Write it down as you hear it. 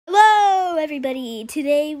everybody,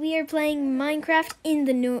 today we are playing Minecraft in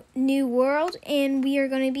the new world, and we are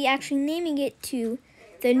going to be actually naming it to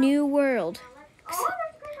the new world.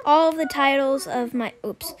 All of the titles of my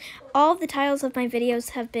videos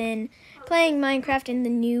have been playing Minecraft in the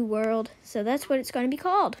new world, so that's what it's going to be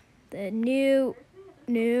called. The new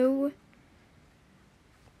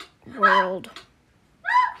world.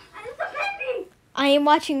 I am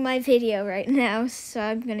watching my video right now, so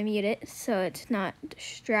I'm going to mute it so it's not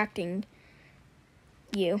distracting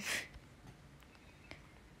you.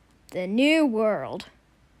 The new world.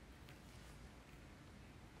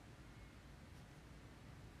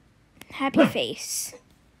 Happy face.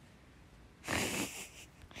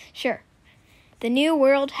 Sure. The new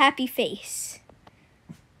world, happy face.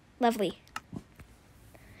 Lovely.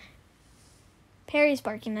 Perry's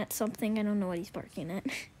barking at something. I don't know what he's barking at.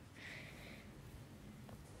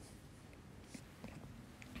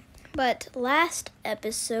 But last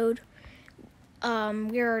episode,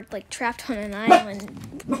 we were like trapped on an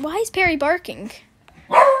island. Why is Perry barking?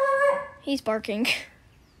 He's barking.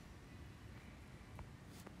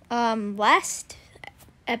 Last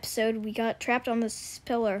episode, we got trapped on this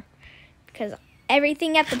pillar because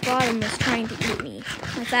everything at the bottom was trying to eat me.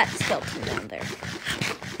 Like that skeleton down there.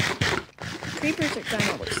 Creepers are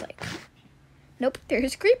gone, it looks like. Nope,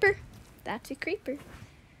 there's a creeper. That's a creeper.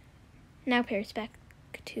 Now Perry's back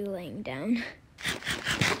to laying down.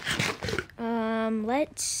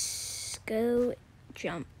 Let's go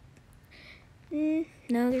jump. No,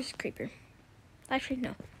 there's a creeper. Actually,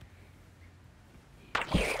 no.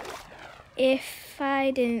 If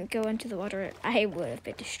I didn't go into the water, I would have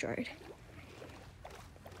been destroyed.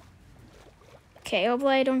 Okay,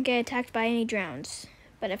 hopefully I don't get attacked by any drowns.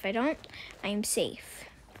 But if I don't, I'm safe.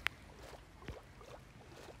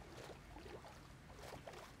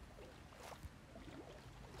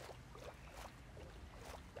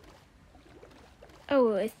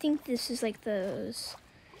 Oh, I think this is like those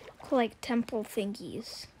cool, like temple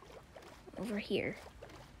thingies over here.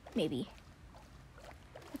 Maybe.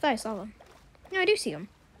 I thought I saw them. No, I do see them.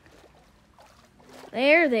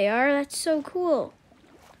 There they are. That's so cool.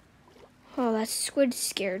 Oh, that squid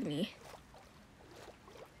scared me.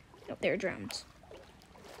 Oh, they're drowns.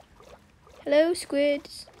 Hello,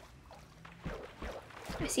 squids.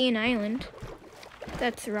 I see an island.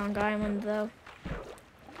 That's the wrong island, though.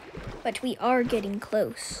 But we are getting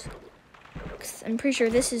close. I'm pretty sure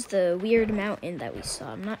this is the weird mountain that we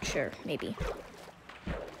saw. I'm not sure. Maybe.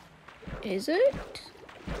 Is it?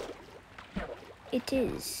 It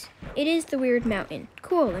is. It is the weird mountain.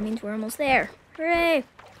 Cool. That means we're almost there. Hooray!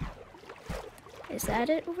 Is that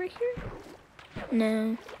it over here?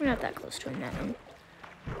 No, we're not that close to a mountain.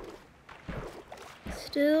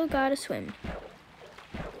 Still gotta swim.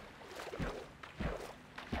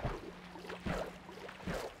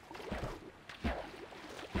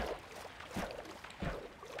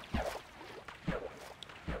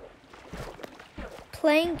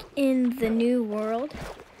 Playing in the new world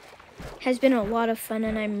has been a lot of fun,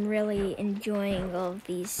 and I'm really enjoying all of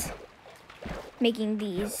these, making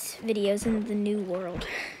these videos in the new world.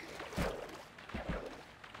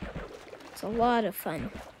 It's a lot of fun.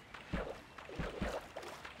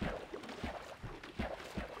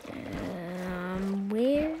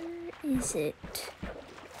 Where is it?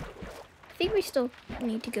 I think we still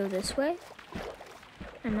need to go this way.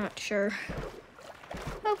 I'm not sure.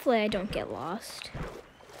 Hopefully I don't get lost.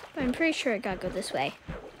 But I'm pretty sure I gotta go this way.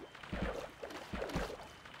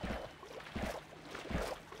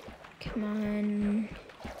 Come on.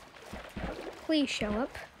 Please show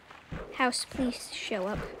up. House, please show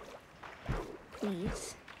up.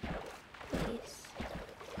 Please. Please.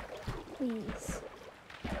 Please.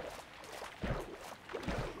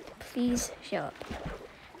 Please show up.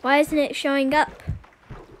 Why isn't it showing up?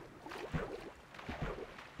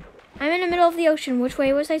 I'm in the middle of the ocean. Which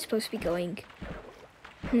way was I supposed to be going?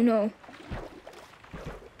 No.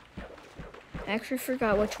 I actually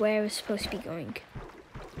forgot which way I was supposed to be going.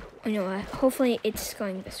 Oh, no, hopefully it's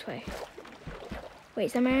going this way. Wait,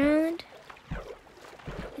 is that my island?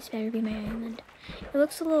 This better be my island. It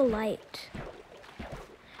looks a little light.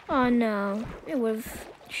 Oh, no. It would have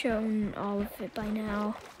shown all of it by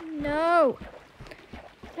now. No!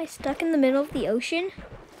 Am I stuck in the middle of the ocean?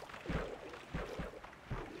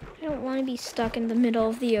 I don't want to be stuck in the middle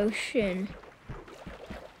of the ocean.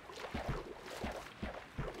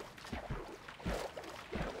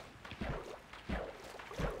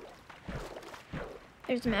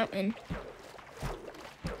 There's a mountain.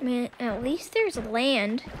 I mean, at least there's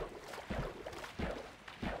land.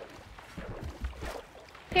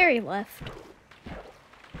 Perry left.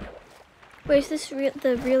 Wait, is this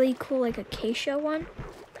the really cool, like, acacia one?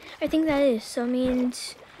 I think that is. So it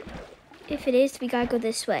means if it is, we gotta go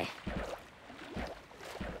this way.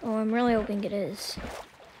 Oh, I'm really hoping it is.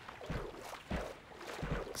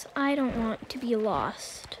 'Cause I don't want to be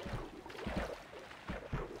lost.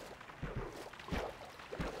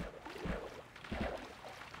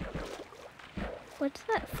 What's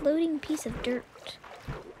that floating piece of dirt?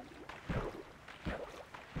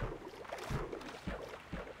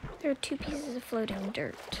 There are 2 pieces of floating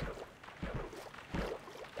dirt.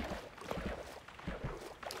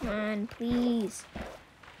 Come on, please.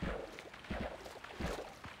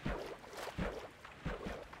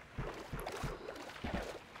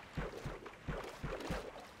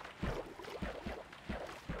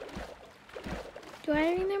 Do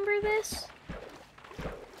I remember this?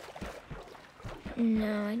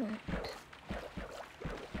 No, I don't.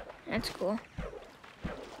 That's cool.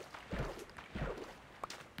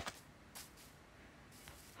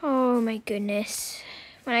 Oh my goodness.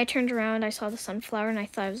 When I turned around, I saw the sunflower and I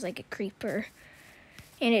thought it was like a creeper.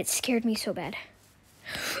 And it scared me so bad.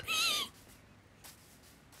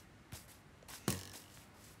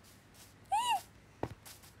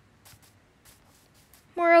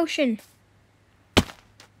 More ocean.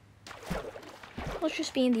 Let's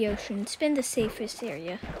just be in the ocean. It's been the safest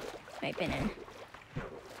area I've been in.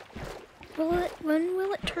 When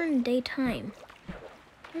will it turn daytime?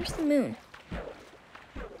 Where's the moon?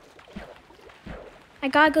 I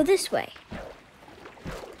gotta go this way.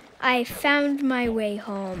 I found my way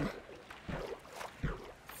home.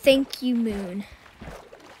 Thank you, moon.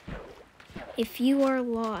 If you are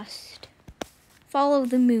lost, follow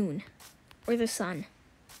the moon or the sun.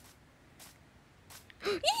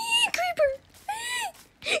 Creeper!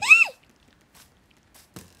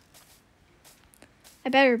 I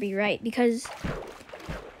better be right because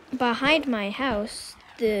behind my house,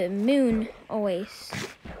 the moon always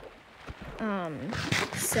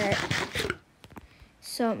set.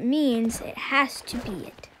 So it means it has to be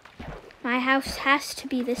it. My house has to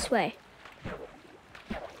be this way.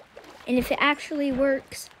 And if it actually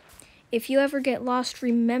works, if you ever get lost,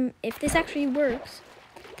 if this actually works,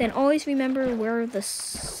 then always remember where the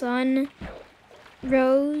sun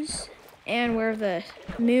rose and where the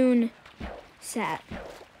moon sat.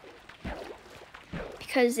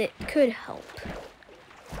 Because it could help.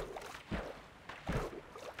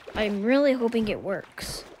 I'm really hoping it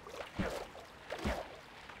works.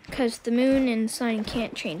 Because the moon and sun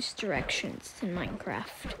can't change directions in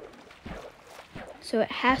Minecraft. So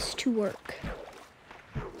it has to work.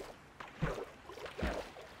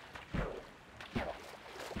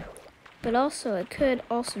 But also, it could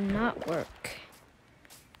also not work.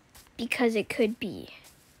 Because it could be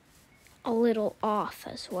a little off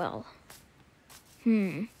as well.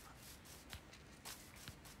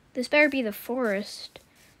 This better be the forest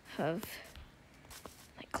of,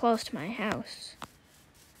 like, close to my house.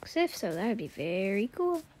 Because if so, that would be very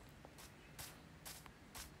cool.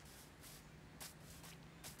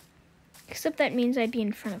 Except that means I'd be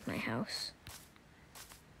in front of my house.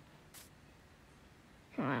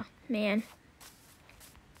 Wow, man.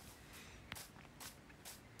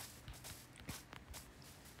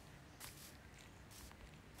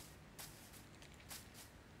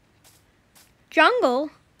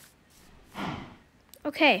 Jungle?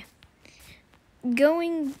 Okay.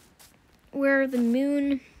 Going where the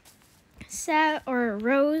moon sat or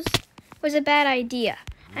rose was a bad idea.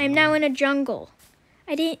 I am now in a jungle.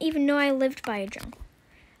 I didn't even know I lived by a jungle.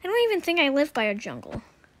 I don't even think I live by a jungle.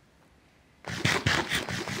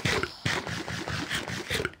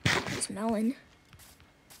 It's melon.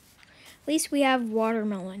 At least we have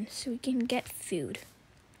watermelon, so we can get food.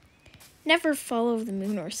 Never follow the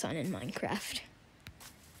moon or sun in Minecraft.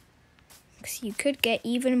 Because you could get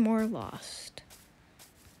even more lost.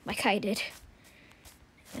 Like I did.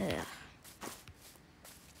 Ugh.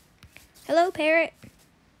 Hello, parrot.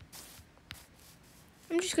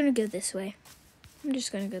 I'm just gonna go this way.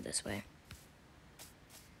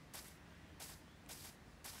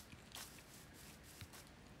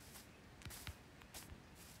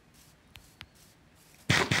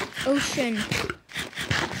 Ocean.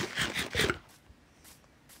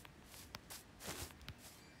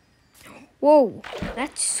 Whoa,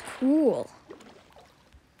 that's cool.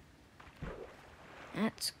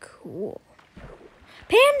 That's cool.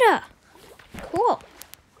 Panda! Cool.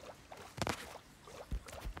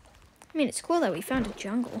 I mean, it's cool that we found a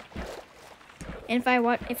jungle. And if I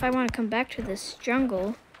want to come back to this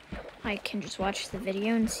jungle, I can just watch the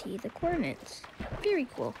video and see the coordinates. Very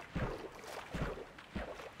cool.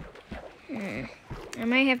 I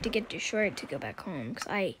might have to get to shore to go back home because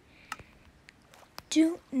I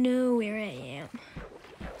don't know where I am.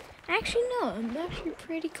 Actually, no, I'm actually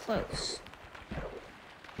pretty close.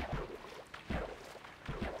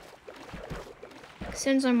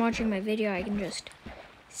 Since I'm watching my video, I can just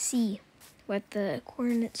see what the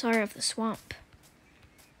coordinates are of the swamp.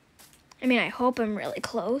 I mean, I hope I'm really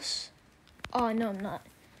close. Oh, no, I'm not.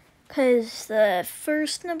 Because the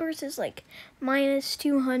first numbers is like minus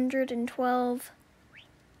 212.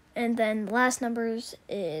 And then the last numbers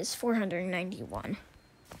is 491.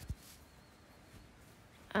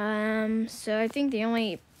 So I think the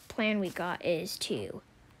only plan we got is to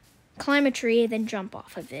climb a tree, then jump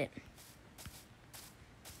off of it.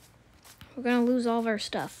 We're gonna lose all of our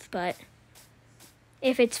stuff, but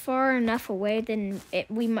if it's far enough away, then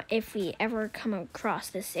if we ever come across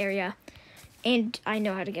this area and I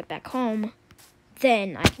know how to get back home,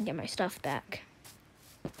 then I can get my stuff back.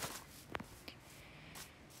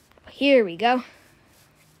 Here we go.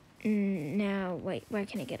 Now, wait, where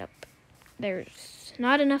can I get up? There's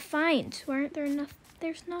not enough vines. Why aren't there enough?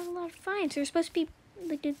 There's not a lot of vines. There's supposed to be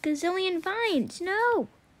like a gazillion vines. No.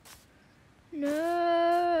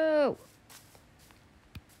 No.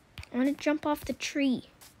 I want to jump off the tree.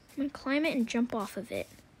 I'm going to climb it and jump off of it.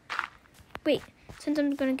 Wait, since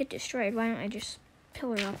I'm going to get destroyed, why don't I just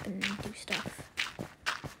pillar up and do stuff?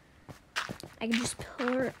 I can just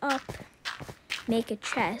pillar up, make a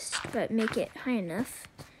chest, but make it high enough.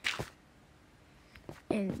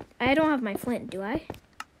 And I don't have my flint, do I?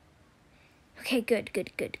 Okay, good.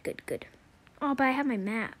 Oh, but I have my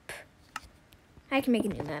map. I can make a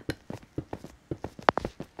new map.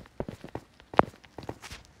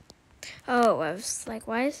 Oh, I was like,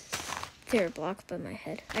 why is there a block above my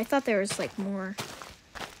head? I thought there was like more.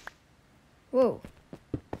 Whoa.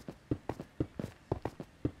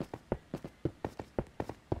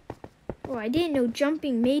 Oh, I didn't know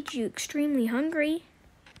jumping made you extremely hungry.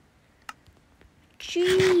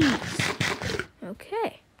 Jeez.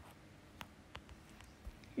 Okay.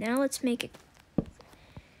 Now let's make it.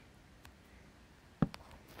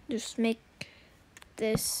 Just make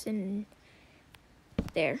this and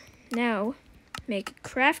there. Now make a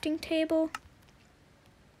crafting table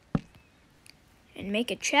and make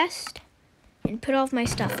a chest and put all of my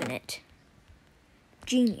stuff in it.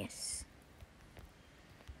 Genius.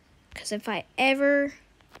 Because if I ever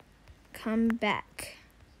come back,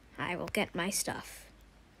 I will get my stuff.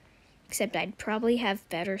 Except I'd probably have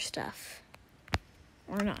better stuff.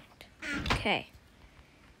 Or not. Okay.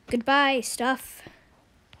 Goodbye, stuff.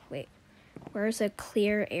 Wait. Where's a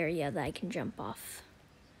clear area that I can jump off?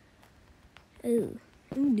 Ooh.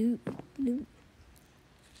 Ooh, no.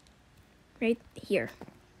 Right here.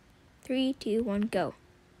 3, 2, 1, go.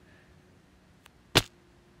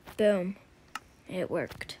 Boom. It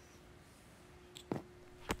worked.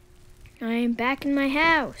 I'm back in my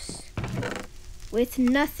house. With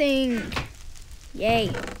nothing.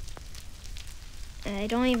 Yay. I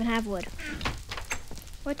don't even have wood.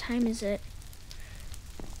 What time is it?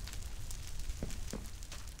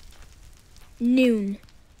 Noon.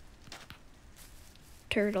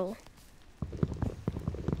 Turtle.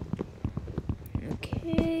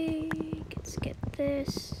 Okay, let's get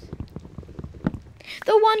this.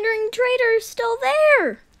 The Wandering Trader is still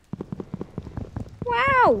there!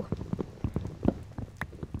 Wow!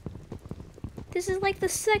 This is like the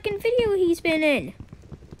second video he's been in.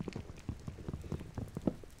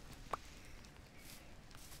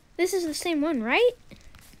 This is the same one, right?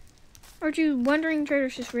 Or do Wandering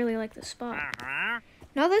Traders just really like the spot?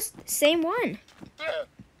 No, this same one.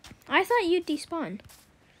 I thought you'd despawn.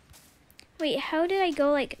 Wait, how did I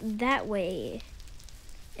go like that way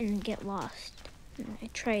and get lost? I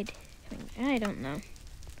tried. I don't know.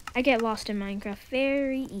 I get lost in Minecraft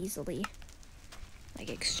very easily. Like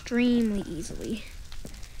extremely easily.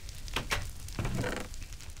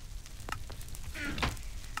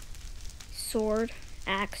 Sword,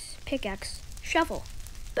 axe, pickaxe, shovel.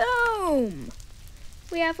 Boom!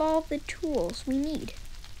 We have all the tools we need.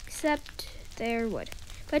 Except they're wood.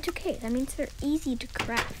 But it's okay, that means they're easy to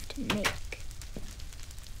craft and make.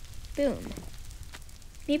 Boom.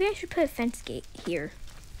 Maybe I should put a fence gate here.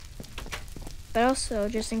 But also,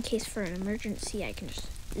 just in case for an emergency, I can just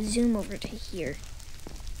zoom over to here.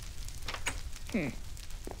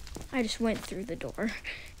 I just went through the door.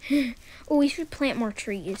 Oh, we should plant more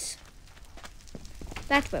trees.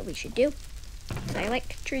 That's what we should do. 'Cause I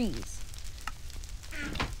like trees.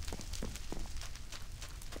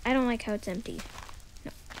 I don't like how it's empty.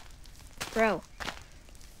 No. Grow.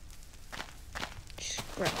 Just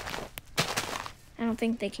grow. I don't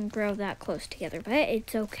think they can grow that close together, but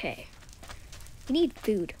it's okay. We need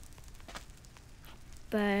food.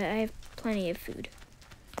 But I have plenty of food.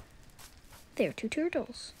 There are 2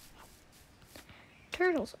 turtles.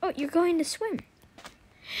 turtles. Oh, you're going to swim.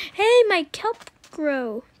 Hey, my kelp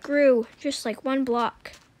grew just like 1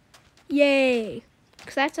 block. Yay.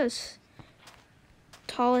 Because that's as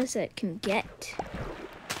tall as it can get.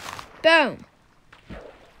 Boom.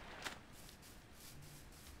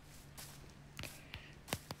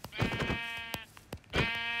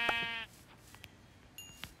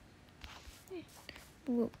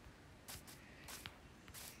 Whoa.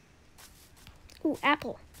 Ooh,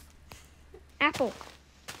 apple. Apple.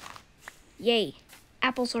 Yay.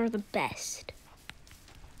 Apples are the best.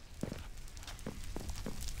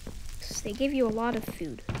 They give you a lot of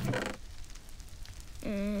food.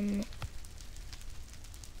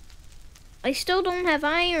 I still don't have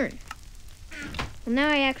iron. Well, now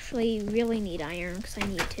I actually really need iron because I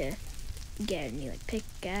need to get a new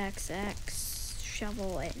pickaxe, axe,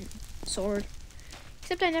 shovel, and sword.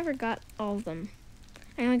 Except I never got all of them.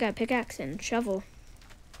 I only got pickaxe and shovel.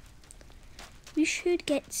 We should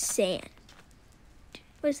get sand.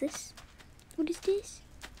 What is this? What is this?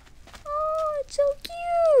 Oh, it's so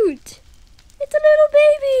cute. It's a little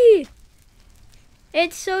baby.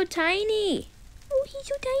 It's so tiny. Oh, he's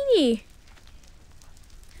so tiny.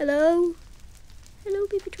 Hello? Hello,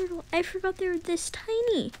 baby turtle. I forgot they're this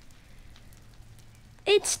tiny.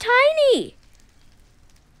 It's tiny.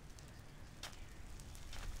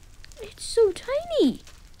 It's so tiny.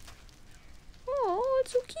 Oh,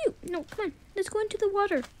 it's so cute. No, come on. Let's go into the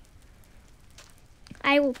water.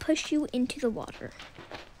 I will push you into the water.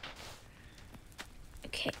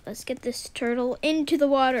 Okay, let's get this turtle into the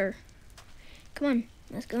water. Come on,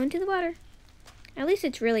 let's go into the water. At least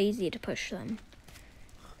it's really easy to push them.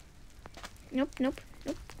 Nope, nope,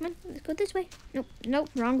 nope. Come on, let's go this way. Nope, nope,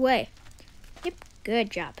 wrong way. Yep, good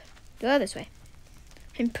job. Go this way.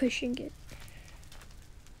 I'm pushing it.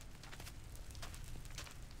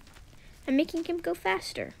 I'm making him go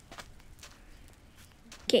faster.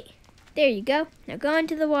 Okay, there you go. Now go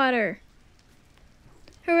into the water.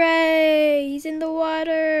 Hooray! He's in the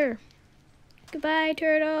water. Goodbye,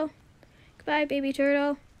 turtle. Goodbye, baby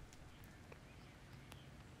turtle.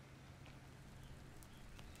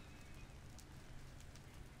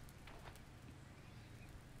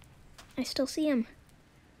 I still see him.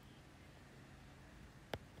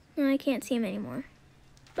 No, I can't see him anymore.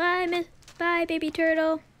 Bye, bye, baby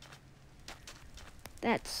turtle.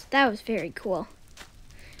 That was very cool.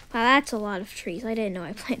 Wow, that's a lot of trees. I didn't know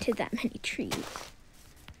I planted that many trees.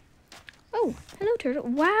 Oh, hello, turtle.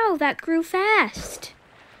 Wow, that grew fast.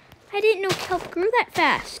 I didn't know kelp grew that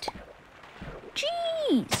fast.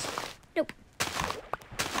 Jeez. Nope.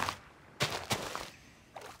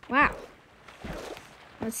 Wow.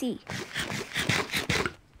 Let's see.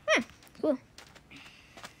 Cool.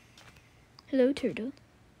 Hello, turtle.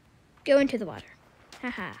 Go into the water.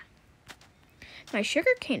 Haha. My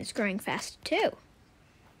sugar cane is growing fast, too.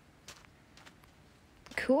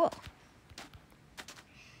 Cool.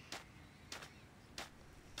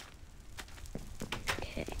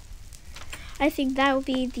 Okay. I think that will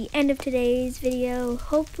be the end of today's video.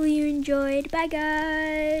 Hopefully you enjoyed. Bye,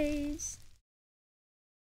 guys.